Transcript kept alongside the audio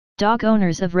Dog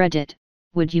owners of Reddit,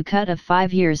 would you cut off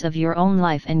 5 years of your own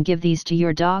life and give these to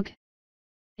your dog?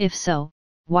 If so,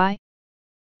 why?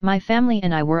 My family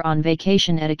and I were on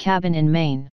vacation at a cabin in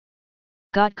Maine.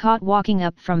 Got caught walking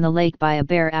up from the lake by a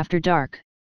bear after dark.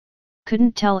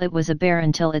 Couldn't tell it was a bear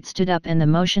until it stood up and the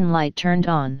motion light turned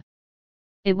on.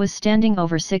 It was standing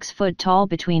over 6 foot tall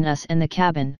between us and the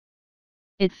cabin.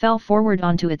 It fell forward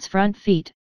onto its front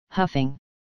feet, huffing.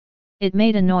 It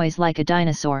made a noise like a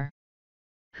dinosaur.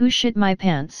 Who shit my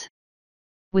pants?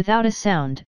 Without a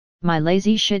sound, my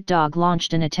lazy shit dog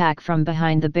launched an attack from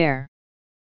behind the bear.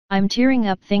 I'm tearing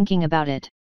up thinking about it.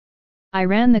 I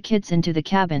ran the kids into the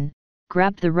cabin,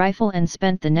 grabbed the rifle and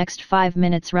spent the next 5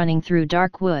 minutes running through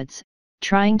dark woods,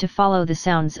 trying to follow the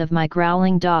sounds of my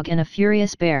growling dog and a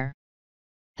furious bear.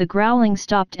 The growling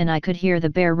stopped and I could hear the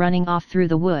bear running off through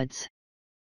the woods.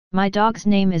 My dog's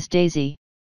name is Daisy.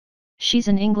 She's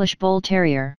an English Bull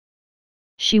Terrier.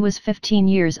 She was 15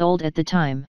 years old at the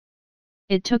time.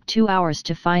 It took 2 hours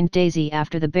to find Daisy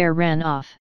after the bear ran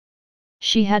off.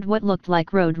 She had what looked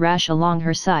like road rash along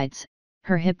her sides,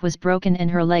 her hip was broken and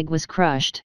her leg was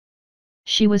crushed.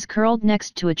 She was curled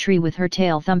next to a tree with her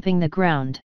tail thumping the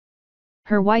ground.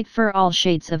 Her white fur all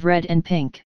shades of red and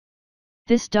pink.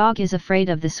 This dog is afraid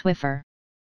of the Swiffer.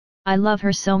 I love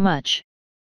her so much.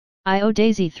 I owe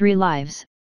Daisy 3 lives,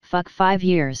 fuck 5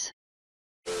 years.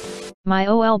 My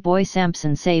OL boy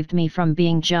Samson saved me from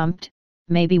being jumped,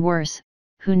 maybe worse,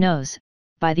 who knows,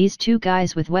 by these 2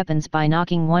 guys with weapons by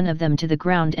knocking one of them to the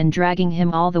ground and dragging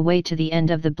him all the way to the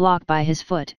end of the block by his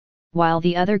foot, while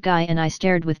the other guy and I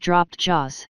stared with dropped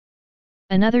jaws.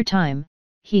 Another time,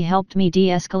 he helped me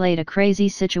de-escalate a crazy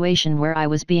situation where I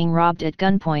was being robbed at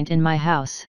gunpoint in my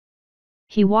house.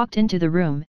 He walked into the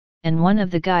room, and one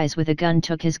of the guys with a gun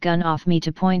took his gun off me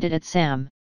to point it at Sam.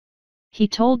 He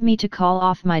told me to call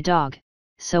off my dog,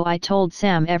 so I told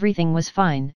Sam everything was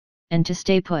fine, and to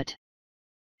stay put.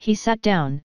 He sat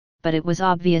down, but it was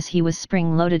obvious he was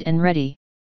spring-loaded and ready.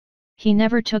 He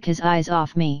never took his eyes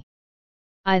off me.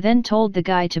 I then told the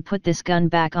guy to put this gun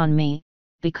back on me,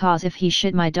 because if he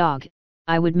shit my dog,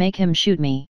 I would make him shoot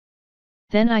me.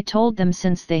 Then I told them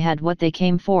since they had what they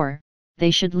came for,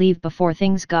 they should leave before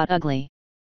things got ugly.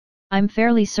 I'm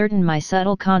fairly certain my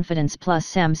subtle confidence plus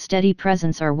Sam's steady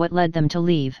presence are what led them to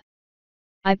leave.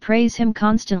 I praise him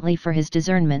constantly for his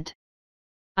discernment.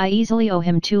 I easily owe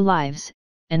him 2 lives,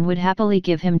 and would happily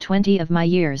give him 20 of my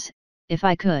years, if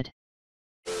I could.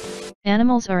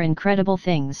 Animals are incredible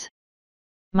things.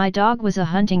 My dog was a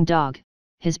hunting dog,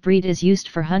 his breed is used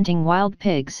for hunting wild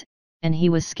pigs, and he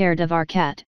was scared of our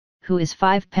cat, who is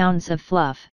 5 pounds of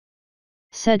fluff.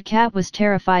 Said cat was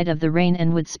terrified of the rain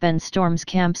and would spend storms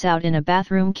camps out in a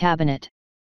bathroom cabinet.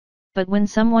 But when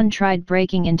someone tried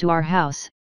breaking into our house,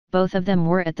 both of them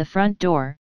were at the front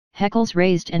door, heckles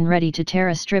raised and ready to tear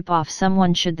a strip off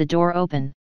someone should the door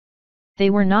open. They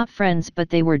were not friends, but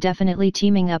they were definitely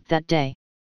teaming up that day.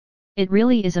 It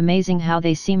really is amazing how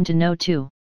they seem to know too.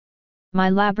 My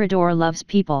Labrador loves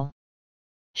people.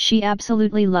 She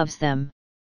absolutely loves them.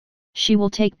 She will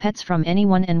take pets from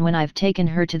anyone, and when I've taken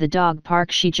her to the dog park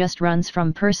she just runs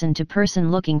from person to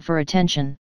person looking for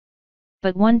attention.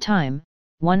 But one time,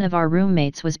 one of our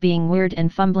roommates was being weird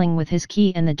and fumbling with his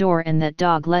key in the door, and that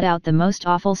dog let out the most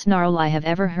awful snarl I have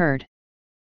ever heard.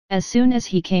 As soon as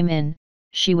he came in,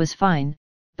 she was fine,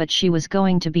 but she was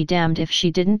going to be damned if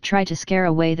she didn't try to scare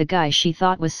away the guy she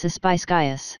thought was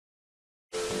suspicious.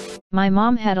 My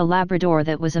mom had a Labrador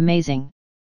that was amazing.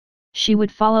 She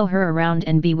would follow her around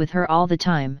and be with her all the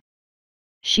time.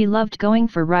 She loved going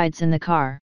for rides in the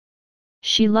car.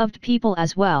 She loved people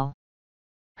as well.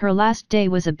 Her last day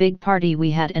was a big party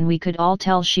we had, and we could all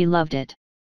tell she loved it.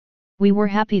 We were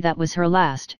happy that was her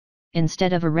last,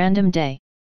 instead of a random day.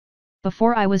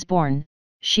 Before I was born,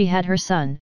 she had her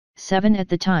son, 7 at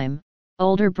the time,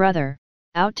 older brother,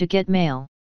 out to get mail.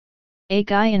 A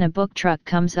guy in a book truck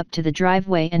comes up to the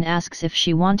driveway and asks if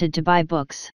she wanted to buy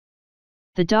books.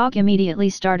 The dog immediately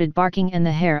started barking and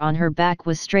the hair on her back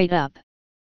was straight up.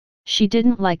 She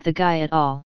didn't like the guy at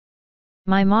all.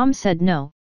 My mom said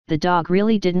no, the dog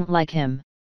really didn't like him.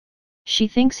 She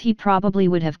thinks he probably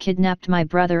would have kidnapped my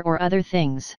brother or other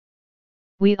things.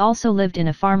 We also lived in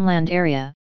a farmland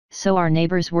area, so our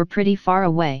neighbors were pretty far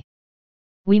away.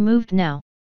 We moved now.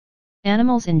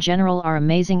 Animals in general are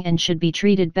amazing and should be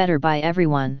treated better by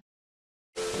everyone.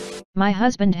 My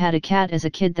husband had a cat as a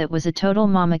kid that was a total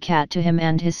mama cat to him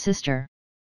and his sister.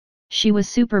 She was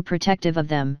super protective of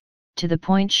them, to the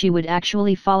point she would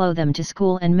actually follow them to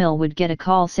school, and Mill would get a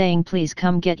call saying please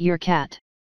come get your cat.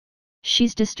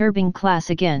 She's disturbing class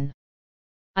again.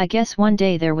 I guess one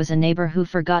day there was a neighbor who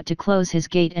forgot to close his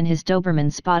gate and his Doberman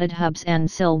spotted Hubs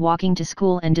and Sil walking to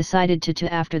school and decided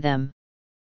to after them.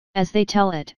 As they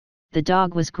tell it, the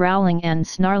dog was growling and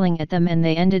snarling at them and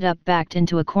they ended up backed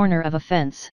into a corner of a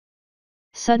fence.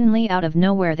 Suddenly out of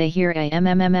nowhere they hear a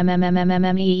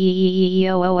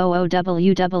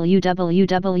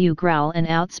www growl and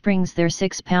out springs their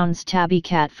 6 pounds tabby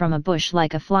cat from a bush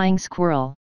like a flying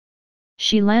squirrel.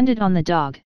 She landed on the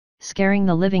dog, scaring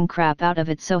the living crap out of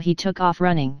it, so he took off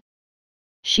running.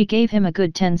 She gave him a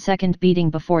good 10-second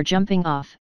beating before jumping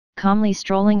off, calmly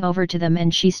strolling over to them,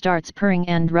 and she starts purring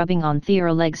and rubbing on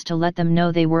their legs to let them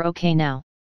know they were okay now.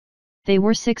 They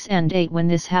were 6 and 8 when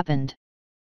this happened.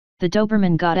 The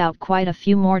Doberman got out quite a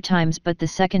few more times, but the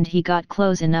second he got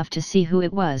close enough to see who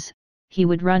it was, he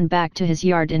would run back to his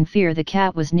yard in fear the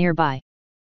cat was nearby.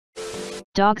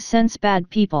 Dogs sense bad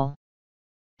people.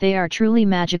 They are truly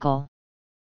magical.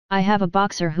 I have a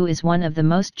boxer who is one of the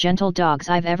most gentle dogs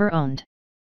I've ever owned.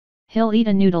 He'll eat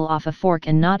a noodle off a fork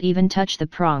and not even touch the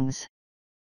prongs.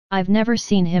 I've never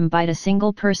seen him bite a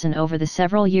single person over the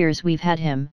several years we've had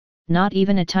him, not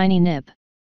even a tiny nip.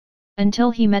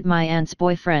 Until he met my aunt's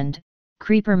boyfriend,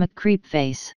 Creeper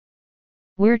McCreepface.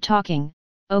 We're talking,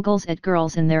 ogles at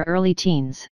girls in their early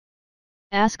teens.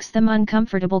 Asks them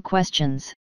uncomfortable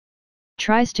questions.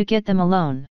 Tries to get them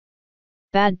alone.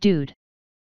 Bad dude.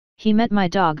 He met my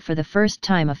dog for the first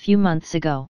time a few months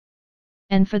ago.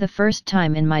 And for the first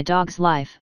time in my dog's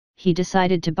life, he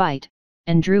decided to bite,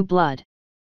 and drew blood.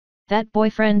 That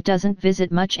boyfriend doesn't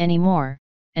visit much anymore,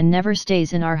 and never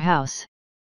stays in our house.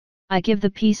 I give the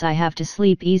peace I have to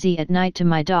sleep easy at night to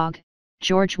my dog,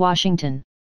 George Washington.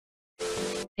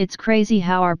 It's crazy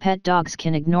how our pet dogs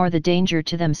can ignore the danger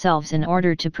to themselves in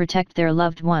order to protect their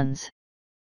loved ones.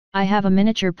 I have a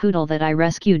miniature poodle that I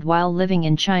rescued while living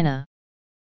in China.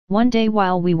 One day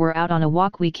while we were out on a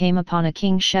walk we came upon a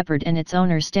king shepherd and its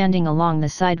owner standing along the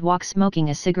sidewalk smoking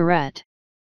a cigarette.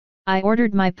 I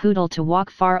ordered my poodle to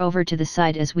walk far over to the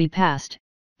side as we passed,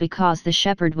 because the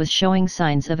shepherd was showing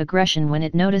signs of aggression when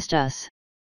it noticed us.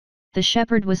 The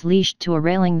shepherd was leashed to a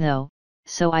railing though,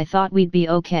 so I thought we'd be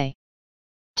okay.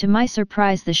 To my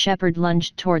surprise the shepherd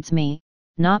lunged towards me,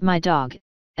 not my dog,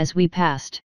 as we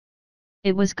passed.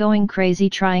 It was going crazy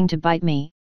trying to bite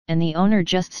me, and the owner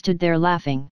just stood there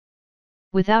laughing.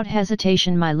 Without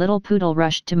hesitation my little poodle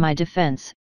rushed to my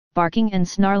defense, barking and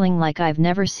snarling like I've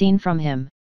never seen from him.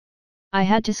 I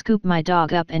had to scoop my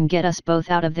dog up and get us both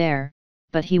out of there,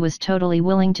 but he was totally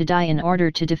willing to die in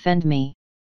order to defend me.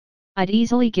 I'd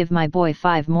easily give my boy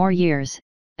 5 more years,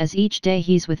 as each day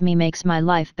he's with me makes my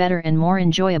life better and more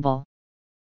enjoyable.